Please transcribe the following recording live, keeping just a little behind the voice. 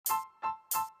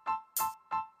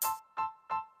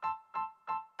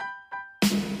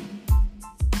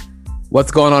What's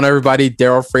going on, everybody?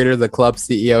 Daryl Frater, the club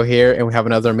CEO here, and we have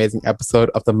another amazing episode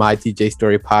of the My DJ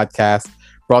Story podcast,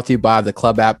 brought to you by the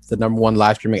Club app, the #1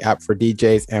 live streaming app for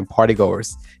DJs and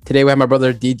partygoers. Today, we have my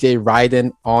brother DJ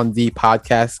Raiden on the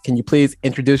podcast. Can you please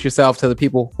introduce yourself to the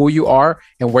people, who you are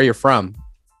and where you're from?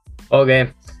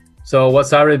 Okay, so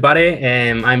what's up, everybody?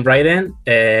 I'm Raiden.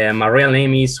 My real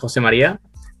name is Jose Maria.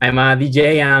 I'm a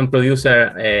DJ and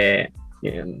producer.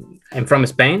 I'm from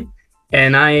Spain.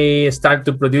 And I started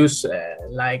to produce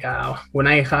when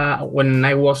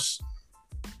I was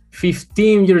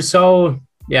 15 years old,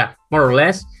 more or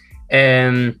less.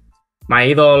 And my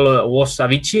idol was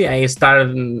Avicii. I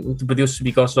started to produce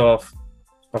because of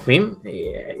him.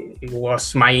 It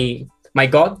was my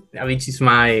god. Avicii is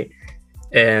my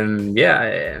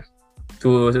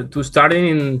to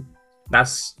starting.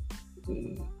 That's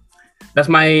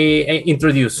my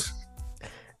introduce.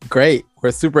 Great.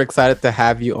 We're super excited to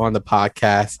have you on the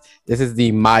podcast. This is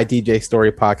the My DJ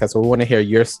Story podcast. So we want to hear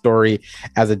your story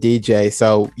as a DJ.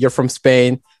 So you're from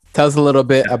Spain. Tell us a little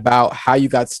bit about how you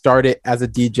got started as a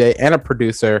DJ and a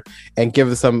producer, and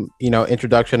give us some,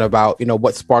 introduction about,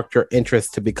 what sparked your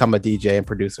interest to become a DJ and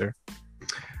producer.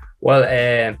 Well,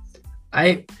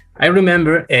 I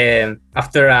remember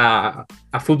after a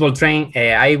football train,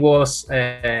 I was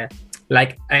I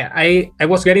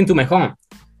was getting to my home.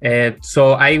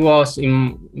 So I was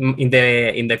in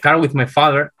the car with my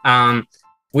father.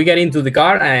 We get into the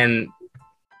car and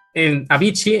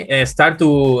Avicii start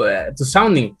to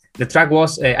sounding. The track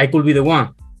was "I Could Be the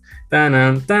One."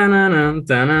 Ta-nan, ta-nan,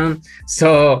 ta-nan.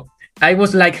 So I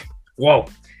was like, "Whoa,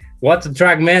 what a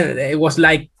track, man!" It was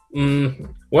like,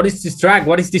 "What is this track?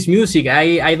 What is this music?"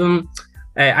 I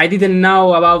didn't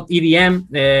know about EDM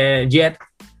yet,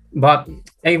 but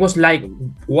it was like,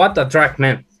 "What a track,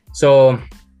 man!" So.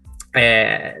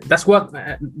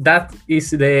 That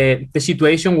is the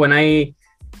situation when I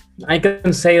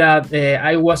can say that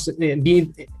I was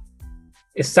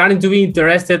starting to be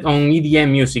interested on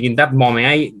EDM music in that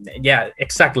moment.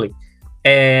 Exactly.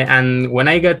 And when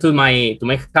I got to my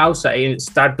house, I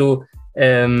start to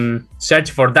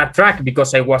search for that track,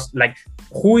 because I was like,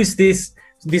 who is this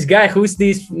guy? Who is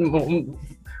this?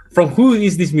 From who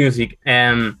is this music?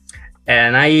 And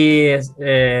I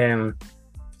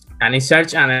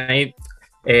search and I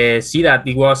see that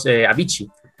it was Avicii.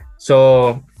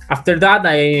 So after that,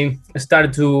 I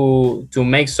started to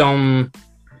make some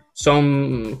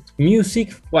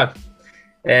music.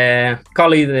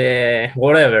 Call it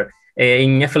whatever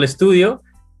in FL Studio.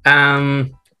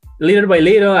 Little by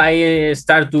little, I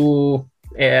start to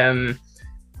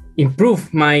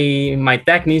improve my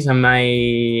techniques and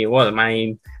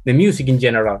the music in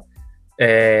general.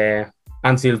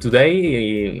 Until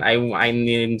today, I'm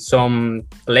in some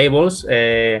labels,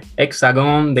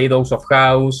 Hexagon, Dados of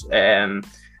House. I'm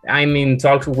in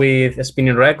talks with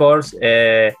Spinning Records.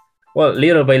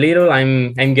 Little by little,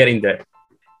 I'm getting there.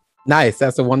 Nice.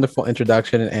 That's a wonderful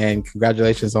introduction, and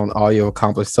congratulations on all you've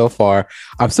accomplished so far.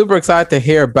 I'm super excited to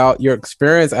hear about your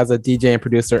experience as a DJ and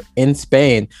producer in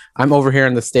Spain. I'm over here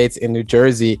in the States in New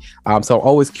Jersey. So I'm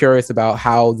always curious about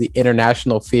how the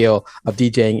international feel of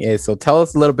DJing is. So tell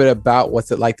us a little bit about what's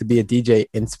it like to be a DJ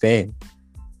in Spain.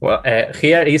 Well,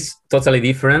 here is totally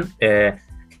different.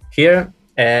 Here,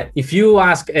 if you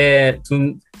ask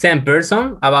to 10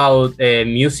 person about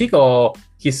music or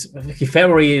his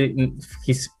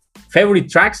favorite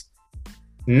tracks,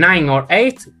 9 or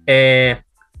 8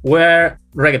 were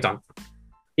reggaeton.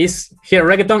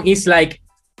 Reggaeton is like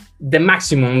the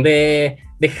maximum, the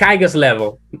highest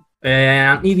level.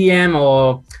 EDM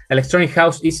or electronic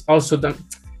house is also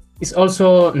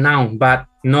now, but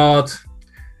not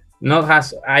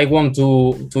as I want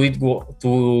to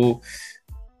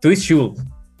it should,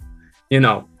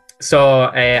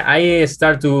 So I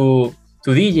start to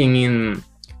DJing in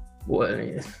what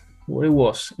it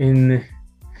was in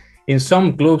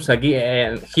some clubs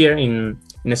here in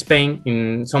Spain.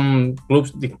 In some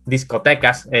clubs,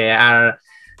 discotecas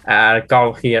are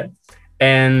called here,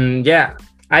 and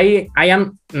I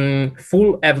am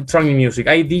full electronic music.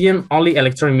 I DJ only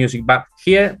electronic music, but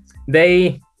here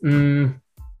they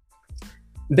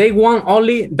want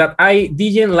only that I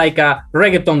DJ like a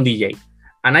reggaeton DJ,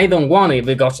 and I don't want it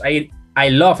because I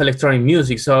love electronic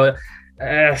music. So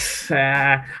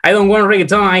I don't want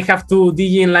reggaeton. I have to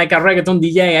DJ like a reggaeton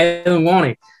DJ. I don't want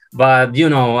it. But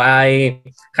I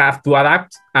have to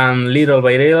adapt, and little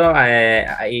by little,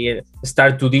 I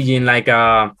start to DJ like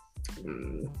a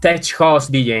tech house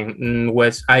DJ,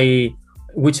 which I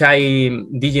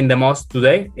DJ the most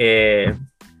today.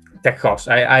 Tech house.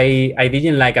 I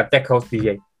DJ like a tech house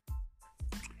DJ.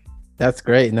 That's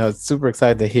great. No, it's super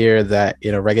excited to hear that,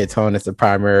 reggaeton is the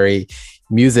primary,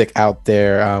 music out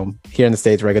there. Here in the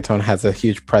States, reggaeton has a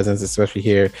huge presence, especially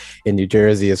here in New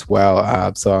Jersey as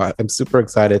well. So I'm super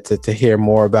excited to hear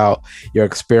more about your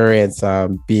experience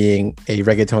being a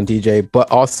reggaeton DJ,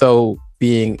 but also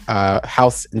being a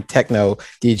house and techno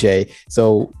DJ.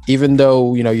 So even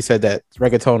though, you said that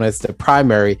reggaeton is the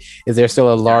primary, is there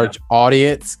still a large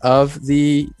audience of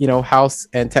the, house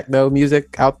and techno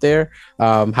music out there?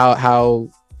 How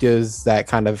does that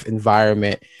kind of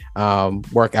environment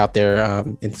work out there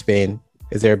in Spain?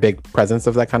 Is there a big presence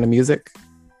of that kind of music?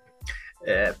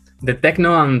 The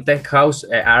techno and tech house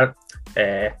are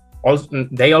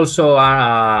also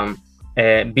are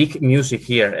big music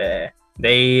here.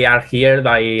 They are heard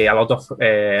by a lot of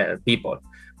people,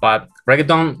 but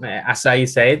reggaeton, as I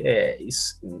said,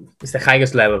 is the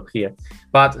highest level here.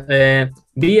 But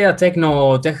be a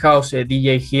techno tech house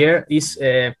DJ here is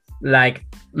like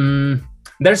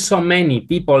there's so many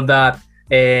people that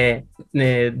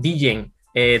DJing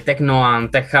techno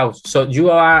and tech house. So you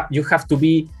have to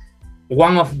be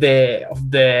one of the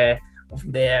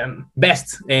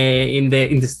best in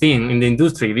the scene, in the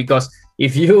industry, because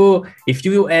if you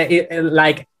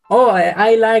like,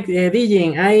 I like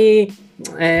DJing,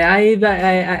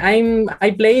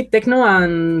 I play techno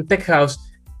and tech house,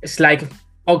 it's like,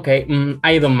 okay,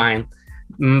 I don't mind.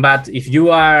 But if you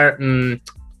are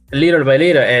little by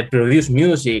little produce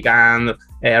music and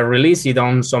release it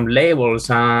on some labels,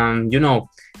 and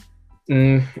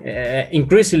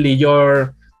increasingly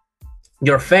your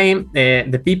fame,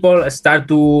 the people start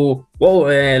to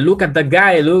look at that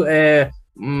guy, look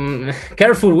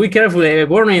careful,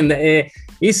 warning,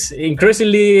 is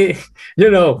increasingly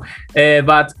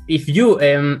but if you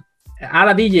are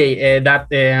a DJ that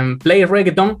plays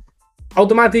reggaeton,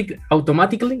 automatically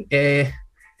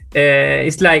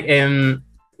it's like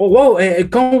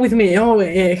come with me,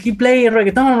 he play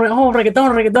reggaeton,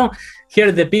 reggaeton.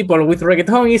 Here the people with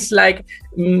reggaeton is like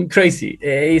crazy.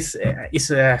 It's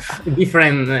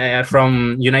different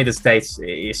from United States.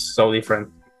 It's so different.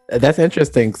 That's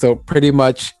interesting. So pretty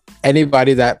much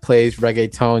anybody that plays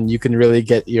reggaeton, you can really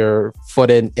get your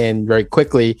foot in very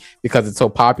quickly because it's so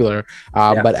popular.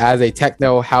 But as a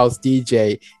techno house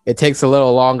DJ, it takes a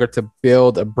little longer to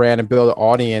build a brand and build an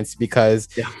audience because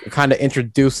you're kind of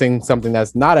introducing something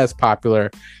that's not as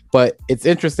popular. But it's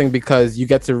interesting because you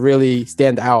get to really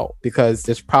stand out because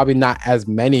there's probably not as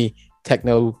many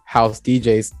techno house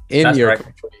DJs in your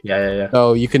country. Yeah.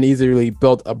 So you can easily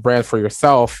build a brand for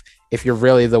yourself if you're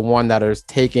really the one that is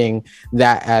taking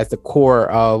that as the core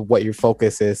of what your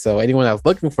focus is. So anyone that's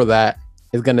looking for that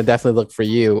is going to definitely look for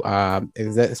you,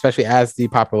 especially as the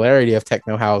popularity of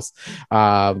techno house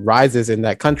rises in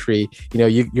that country.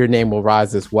 Your name will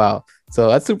rise as well. So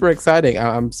that's super exciting.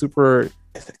 I'm super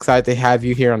excited to have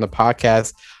you here on the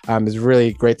podcast. It's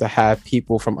really great to have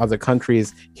people from other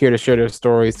countries here to share their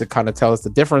stories, to kind of tell us the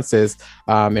differences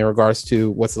in regards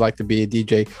to what's it like to be a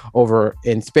DJ over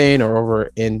in Spain or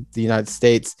over in the United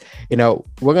States. We're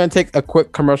going to take a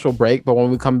quick commercial break, but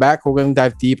when we come back, we're going to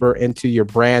dive deeper into your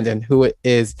brand and who it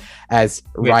is as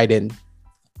Raiden.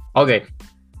 Okay.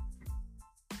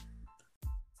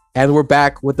 And we're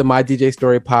back with the My DJ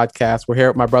Story podcast. We're here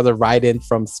with my brother Raiden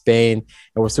from Spain,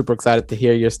 and we're super excited to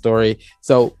hear your story.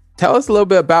 So tell us a little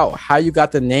bit about how you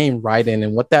got the name Raiden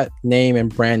and what that name and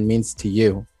brand means to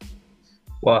you.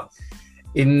 Well,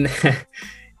 it's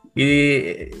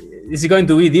going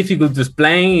to be difficult to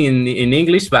explain in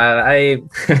English, but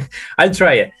I'll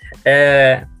try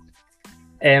it.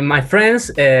 My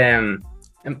friends,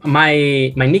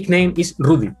 my nickname is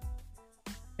Rudy.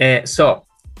 So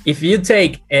if you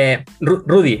take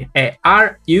Rudy,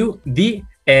 R-U-D,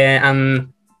 and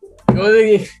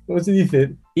what's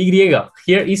it? Y,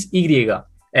 here is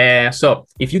Y. So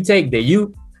if you take the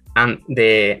U and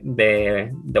the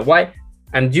Y,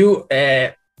 and you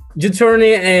turn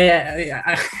it,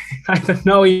 I don't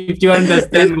know if you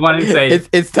understand what I'm saying.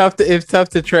 It's tough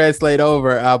to translate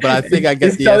over, but I think I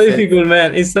guess it's so difficult,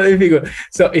 man. It's so difficult.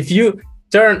 So if you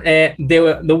turn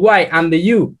the Y and the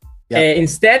U,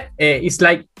 instead, it's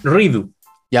like Ridu.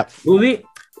 Yep. Rudy.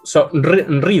 So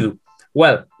Ridu.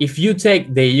 Well, if you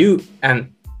take the U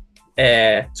and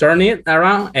turn it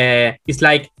around, it's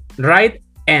like right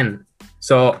N.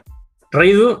 So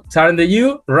Ridu, turn the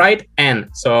U, right N.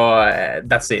 So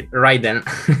that's it, right then.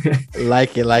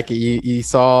 like it. You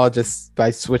saw just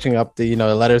by switching up the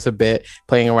the letters a bit,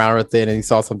 playing around with it, and you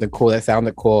saw something cool that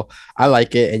sounded cool. I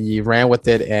like it, and you ran with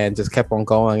it and just kept on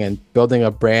going and building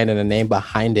a brand and a name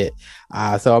behind it.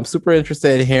 So I'm super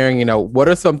interested in hearing, what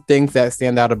are some things that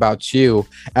stand out about you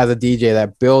as a DJ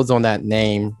that builds on that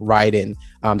name, Raiden,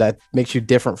 that makes you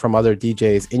different from other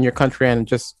DJs in your country and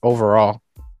just overall?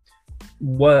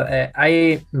 Well,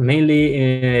 I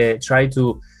mainly try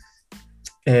to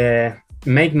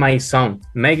make my sound,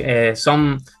 make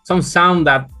some sound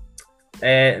that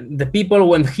the people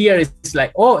when hear it's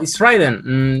like, oh, it's Raiden,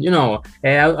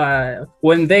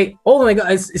 when they, oh my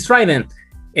god, it's Raiden,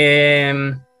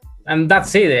 and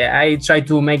that's it. I try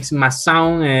to make my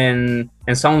sound and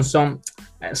sound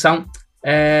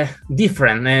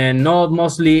different, and not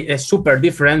mostly super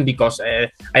different, because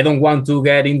I don't want to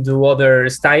get into other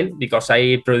style, because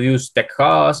I produce tech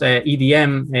house,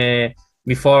 EDM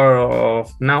before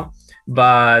of now,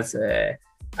 but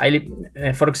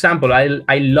for example,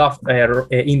 I love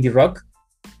indie rock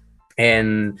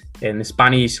and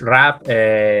Spanish rap,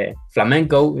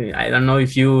 flamenco. I don't know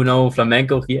if you know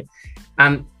flamenco here,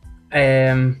 and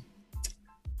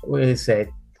what is it?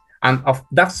 And of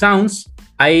that sounds,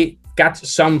 I catch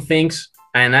some things,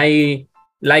 and I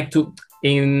like to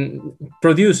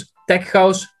produce tech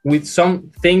house with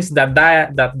some things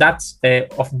that's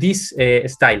of these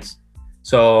styles.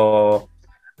 So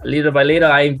little by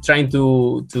little, I'm trying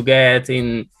to get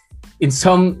in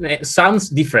some sounds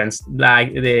different,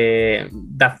 like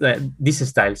these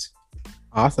styles.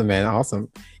 Awesome, man. Awesome.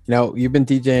 You know, you've been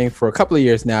DJing for a couple of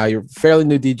years now. You're a fairly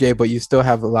new DJ, but you still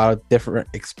have a lot of different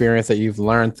experience that you've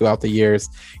learned throughout the years.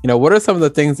 You know, what are some of the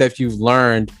things that you've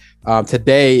learned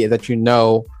today that you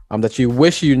know that you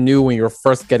wish you knew when you were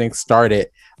first getting started?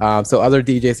 So other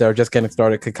DJs that are just getting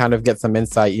started could kind of get some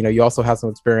insight. You know, you also have some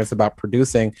experience about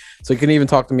producing. So you can even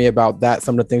talk to me about that,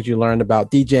 some of the things you learned about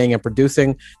DJing and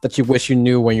producing that you wish you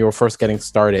knew when you were first getting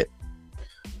started.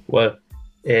 Well,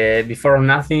 before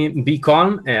nothing, be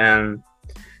calm, and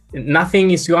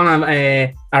nothing is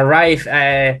gonna arrive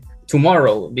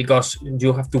tomorrow, because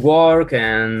you have to work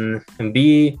and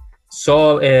be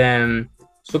so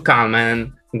calm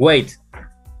and wait,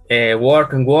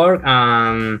 work and work,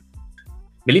 and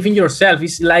believe in yourself.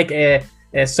 It's like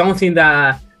something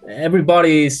that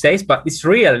everybody says, but it's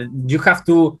real. You have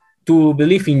to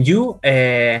believe in you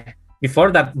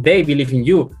before that they believe in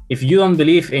you. If you don't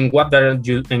believe in what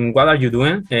are you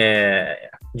doing,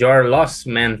 you're lost,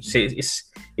 man.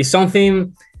 It's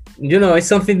something, you know, it's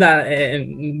something that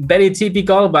very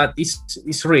typical, but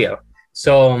it's real.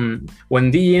 So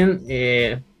when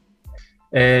DJing,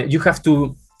 you have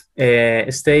to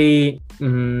stay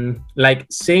like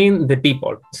seeing the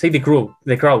people, see the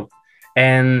crowd,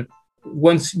 and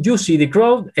once you see the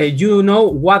crowd, you know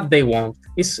what they want.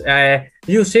 It's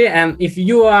you see, and if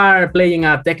you are playing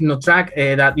a techno track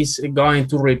that is going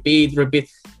to repeat,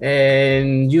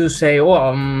 and you say,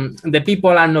 oh, the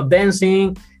people are not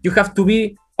dancing, you have to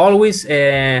be always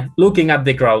looking at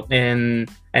the crowd, and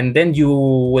then you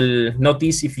will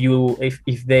notice if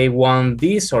they want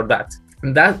this or that.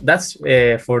 That's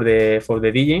for the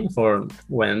DJing, for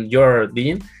when you're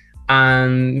DJing,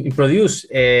 and produce.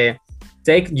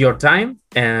 Take your time,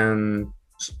 and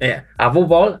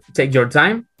above all, take your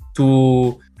time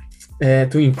to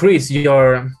increase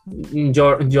your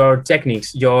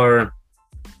techniques, to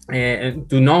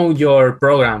know your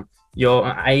program.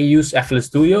 I use FL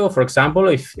Studio, for example.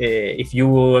 If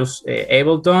you use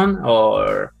Ableton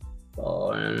or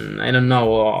I don't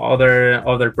know,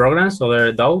 other programs,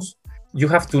 other DAWs, you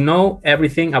have to know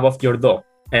everything about your DAW,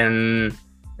 and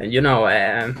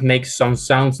make some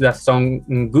sounds that sound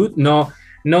good. No.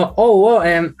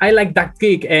 I like that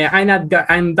kick. I'm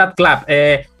that clap.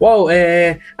 I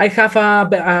have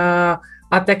a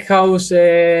tech house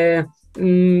track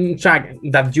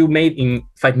that you made in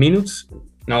 5 minutes.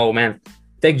 No, man.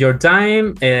 Take your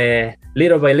time,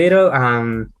 little by little,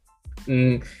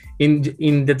 in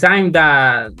the time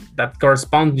that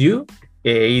corresponds you,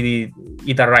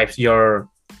 it arrives your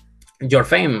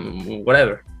fame,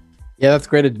 whatever. Yeah, that's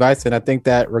great advice. And I think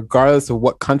that regardless of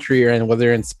what country you're in, whether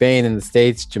you're in Spain, in the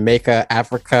States, Jamaica,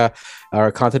 Africa,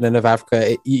 or continent of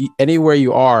Africa, anywhere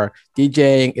you are,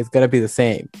 DJing is going to be the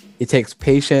same. It takes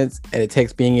patience, and it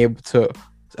takes being able to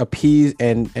appease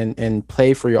and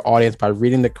play for your audience by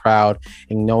reading the crowd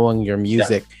and knowing your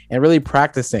music and really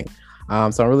practicing.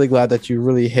 So I'm really glad that you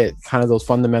really hit kind of those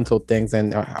fundamental things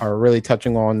and are really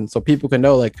touching on, so people can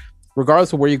know, like,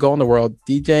 regardless of where you go in the world,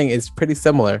 DJing is pretty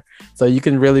similar. So you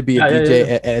can really be a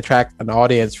DJ and attract an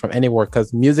audience from anywhere,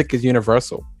 because music is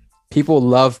universal. People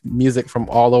love music from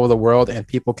all over the world, and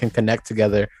people can connect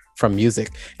together from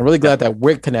music. I'm really glad that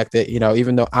we're connected. You know,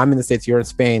 even though I'm in the States, you're in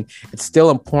Spain, it's still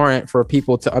important for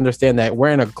people to understand that we're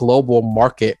in a global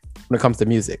market when it comes to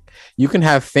music. You can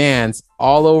have fans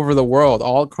all over the world,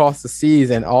 all across the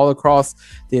seas and all across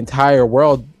the entire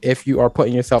world if you are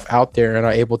putting yourself out there and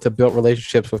are able to build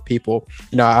relationships with people.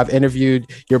 You know, I've interviewed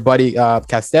your buddy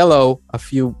Castello a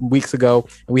few weeks ago,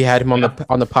 and we had him on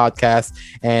the podcast,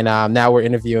 and now we're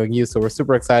interviewing you. So we're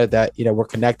super excited that, you know, we're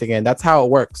connecting, and that's how it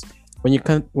works. When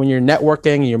you're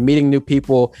networking and you're meeting new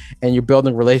people and you're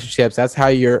building relationships, that's how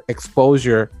your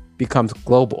exposure becomes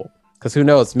global. Because who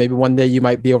knows, maybe one day you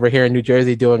might be over here in New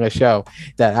Jersey doing a show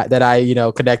that I you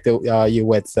know, connected you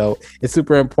with. So it's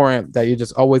super important that you're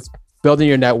just always building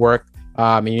your network,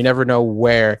 and you never know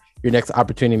where your next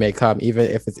opportunity may come, even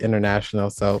if it's international.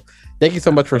 So thank you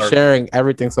so much for sharing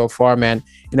everything so far, man.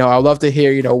 You know, I'd love to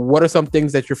hear, you know, what are some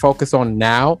things that you're focused on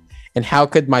now, and how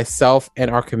could myself and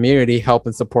our community help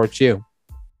and support you?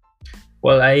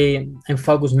 Well, I'm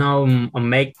focused now on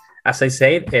make, as I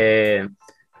said,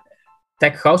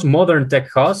 tech house, modern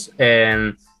tech house,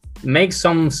 and make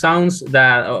some sounds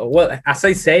that, well, as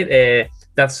I said,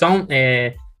 that sound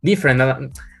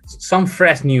different, some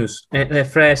fresh news,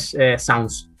 fresh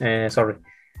sounds. Sorry.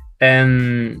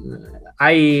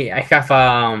 I have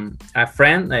a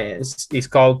friend. It's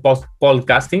called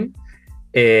podcasting.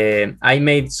 I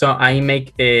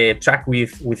make a track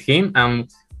with him,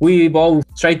 and we both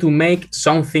try to make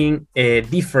something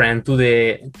different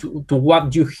to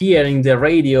what you hear in the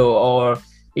radio or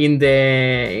in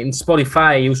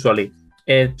Spotify usually.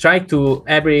 Try to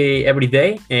every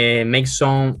day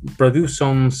produce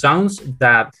some sounds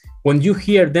that when you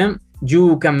hear them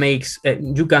you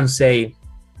can say,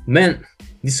 man,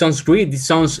 this sounds great, this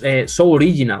sounds so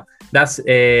original. That's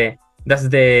the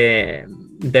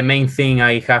main thing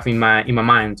I have in my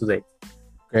mind today.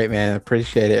 Great, man.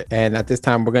 Appreciate it. And at this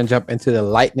time, we're going to jump into the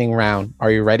lightning round. Are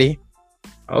you ready?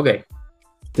 Okay.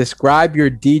 Describe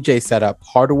your DJ setup,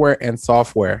 hardware and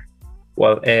software.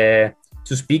 Well,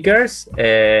 two speakers.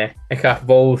 I have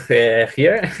both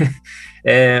here.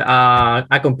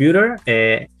 A computer,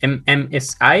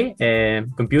 MSI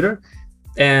computer.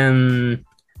 And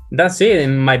that's it.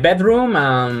 In my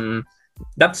bedroom,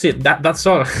 that's it. That's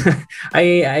all.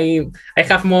 I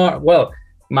have more. Well,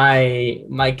 my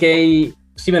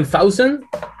K7000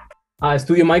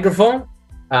 studio microphone.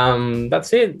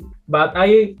 That's it. But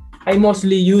I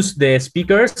mostly use the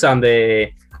speakers and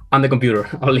the computer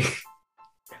only.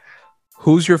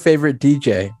 Who's your favorite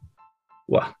DJ?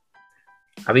 Well,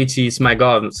 Avicii is my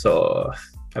god. So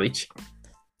Avicii.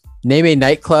 Name a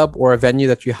nightclub or a venue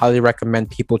that you highly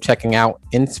recommend people checking out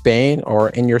in Spain or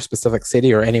in your specific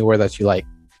city or anywhere that you like.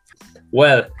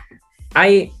 Well,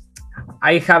 I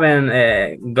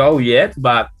haven't go yet,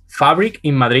 but Fabric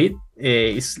in Madrid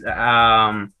is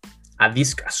a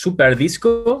super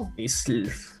disco. It's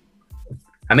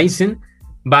amazing.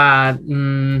 But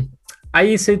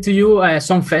I say to you,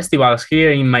 some festivals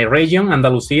here in my region,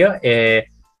 Andalusia.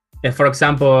 For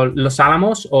example, Los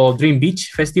Alamos or Dream Beach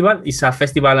Festival is a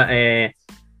festival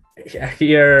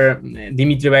here.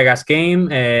 Dimitri Vegas came,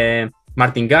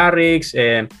 Martin Garrix.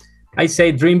 I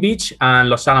say Dream Beach and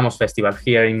Los Alamos Festival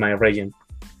here in my region.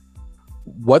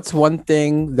 What's one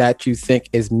thing that you think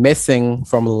is missing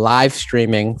from live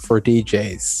streaming for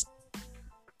DJs?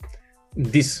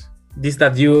 This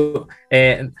that you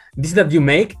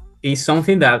make is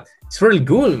something that it's really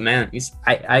good, man.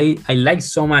 I like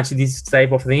so much this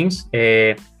type of things.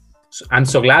 I'm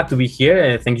so glad to be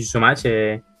here. Thank you so much.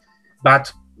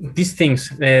 But these things,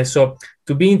 so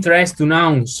to be interested to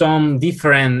know some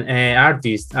different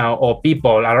artists or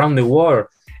people around the world,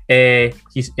 their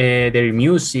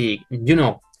music, you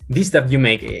know, this that you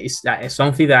make is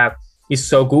something that is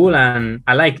so cool, and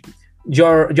I like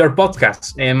your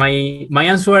podcast. My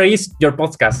answer is your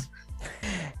podcast.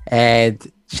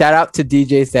 And shout out to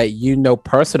DJs that you know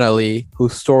personally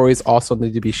whose stories also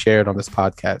need to be shared on this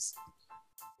podcast.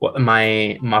 Well,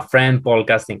 my friend Paul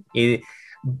Casting,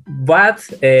 but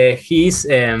he's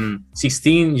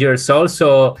 16 years old,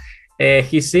 so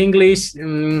his English,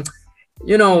 you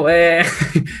know, I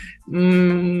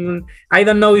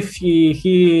don't know if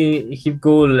he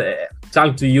could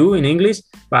talk to you in English,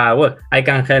 but well, I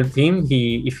can help him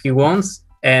if he wants.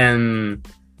 And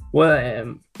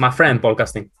well, my friend Paul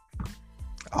Casting.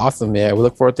 Awesome. Yeah, we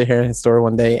look forward to hearing his story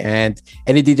one day. And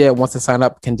any DJ that wants to sign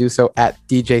up can do so at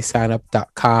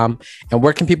djsignup.com. And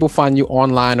where can people find you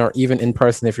online or even in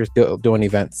person if you're still doing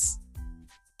events?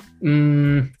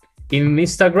 In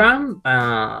Instagram,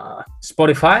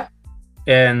 Spotify,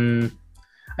 and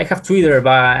I have Twitter,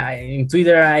 but in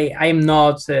Twitter I'm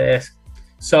not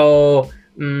so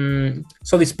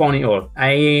disponible.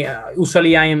 I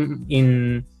usually I'm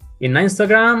in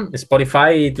Instagram,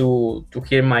 Spotify to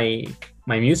hear my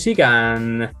music,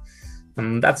 and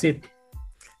that's it.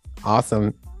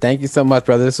 Awesome. Thank you so much,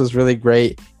 brother. This was really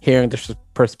great hearing the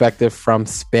perspective from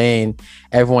Spain.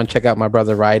 Everyone check out my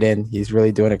brother Ryden. He's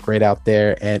really doing it great out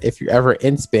there. And if you're ever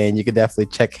in Spain, you can definitely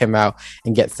check him out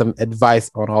and get some advice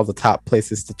on all the top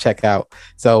places to check out.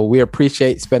 So we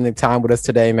appreciate spending time with us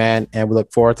today, man. And we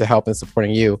look forward to helping and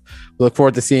supporting you. We look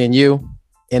forward to seeing you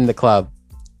in the club.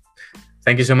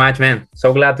 Thank you so much, man.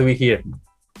 So glad to be here.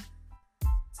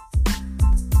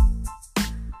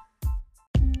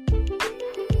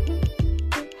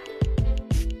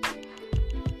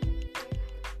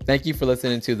 Thank you for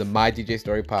listening to the My DJ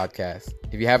Story podcast.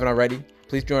 If you haven't already,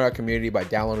 please join our community by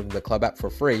downloading the club app for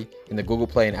free in the Google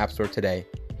Play and App Store today.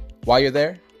 While you're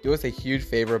there, do us a huge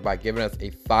favor by giving us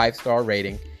a 5-star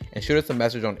rating and shoot us a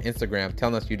message on Instagram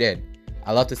telling us you did.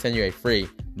 I'd love to send you a free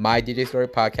My DJ Story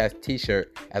podcast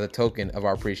t-shirt as a token of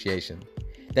our appreciation.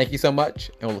 Thank you so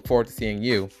much, and we'll look forward to seeing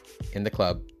you in the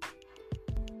club.